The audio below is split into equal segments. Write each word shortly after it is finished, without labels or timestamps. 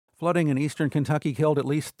Flooding in eastern Kentucky killed at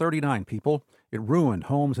least 39 people. It ruined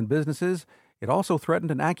homes and businesses. It also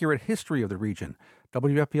threatened an accurate history of the region.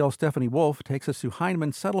 WFPL's Stephanie Wolf takes us to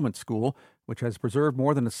Hindman Settlement School, which has preserved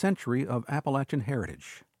more than a century of Appalachian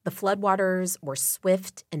heritage. The floodwaters were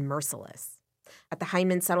swift and merciless. At the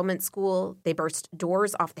Hindman Settlement School, they burst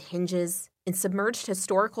doors off the hinges and submerged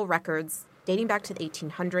historical records dating back to the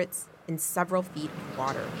 1800s in several feet of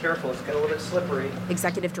water. Careful, it's getting a little bit slippery.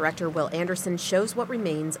 Executive Director Will Anderson shows what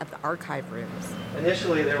remains of the archive rooms.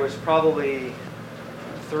 Initially, there was probably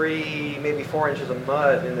 3, maybe 4 inches of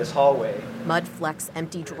mud in this hallway. Mud flecks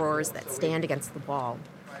empty drawers that stand against the wall.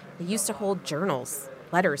 They used to hold journals,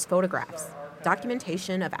 letters, photographs,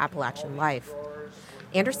 documentation of Appalachian life.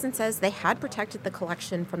 Anderson says they had protected the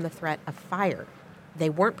collection from the threat of fire. They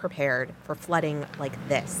weren't prepared for flooding like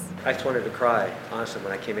this. I just wanted to cry, honestly,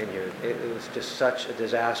 when I came in here. It was just such a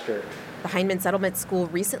disaster. The Hindman Settlement School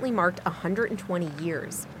recently marked 120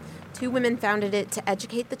 years. 2 women founded it to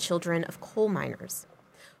educate the children of coal miners.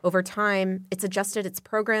 Over time, it's adjusted its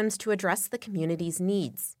programs to address the community's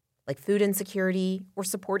needs, like food insecurity or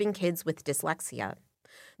supporting kids with dyslexia.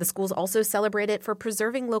 The school's also celebrated for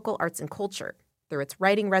preserving local arts and culture through its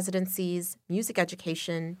writing residencies, music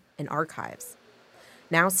education, and archives.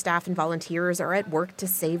 Now staff and volunteers are at work to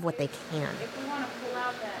save what they can. If we want to pull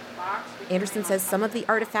out that box, Anderson says some of the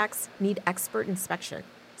artifacts need expert inspection,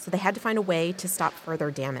 so they had to find a way to stop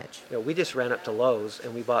further damage. We just ran up to Lowe's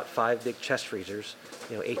and we bought 5 big chest freezers,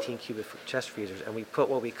 18 cubic foot chest freezers, and we put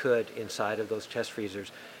what we could inside of those chest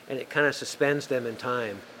freezers, and it kind of suspends them in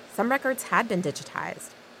time. Some records had been digitized,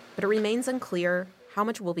 but it remains unclear how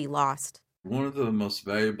much will be lost. One of the most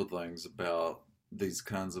valuable things about these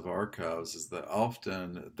kinds of archives is that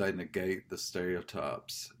often they negate the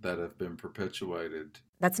stereotypes that have been perpetuated.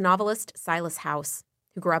 That's novelist Silas House,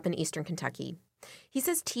 who grew up in eastern Kentucky. He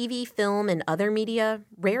says TV, film, and other media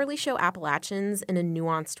rarely show Appalachians in a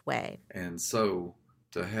nuanced way. And so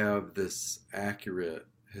to have this accurate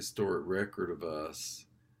historic record of us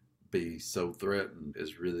be so threatened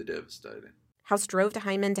is really devastating. House drove to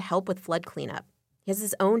Hindman to help with flood cleanup. He has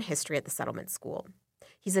his own history at the settlement school.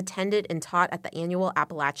 He's attended and taught at the annual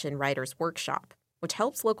Appalachian Writers Workshop, which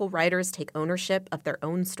helps local writers take ownership of their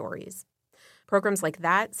own stories. Programs like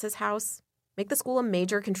that, says House, make the school a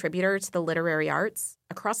major contributor to the literary arts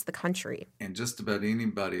across the country. And just about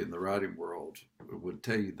anybody in the writing world would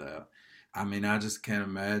tell you that. I mean, I just can't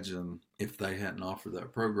imagine if they hadn't offered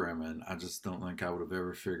that programming. I just don't think I would have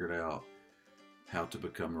ever figured out how to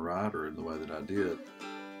become a writer in the way that I did.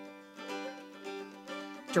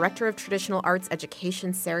 Director of Traditional Arts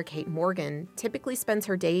Education Sarah Kate Morgan typically spends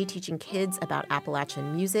her day teaching kids about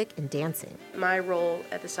Appalachian music and dancing. My role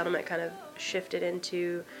at the settlement kind of shifted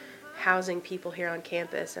into housing people here on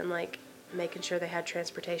campus and making sure they had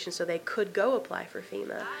transportation so they could go apply for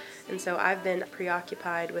FEMA. And so I've been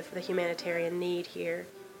preoccupied with the humanitarian need here.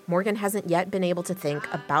 Morgan hasn't yet been able to think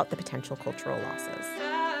about the potential cultural losses.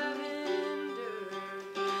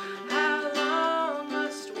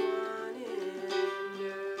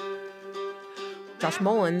 Josh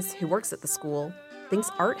Mullins, who works at the school,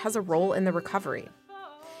 thinks art has a role in the recovery.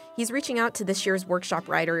 He's reaching out to this year's workshop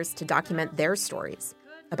writers to document their stories.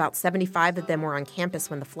 About 75 of them were on campus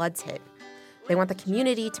when the floods hit. They want the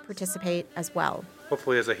community to participate as well.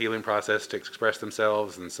 Hopefully as a healing process to express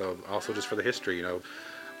themselves, and so also just for the history,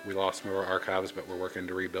 we lost some of our archives, but we're working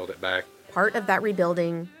to rebuild it back. Part of that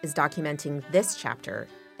rebuilding is documenting this chapter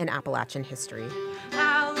in Appalachian history.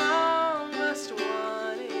 How long must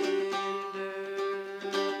one endure?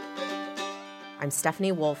 I'm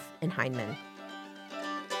Stephanie Wolf in Hindman.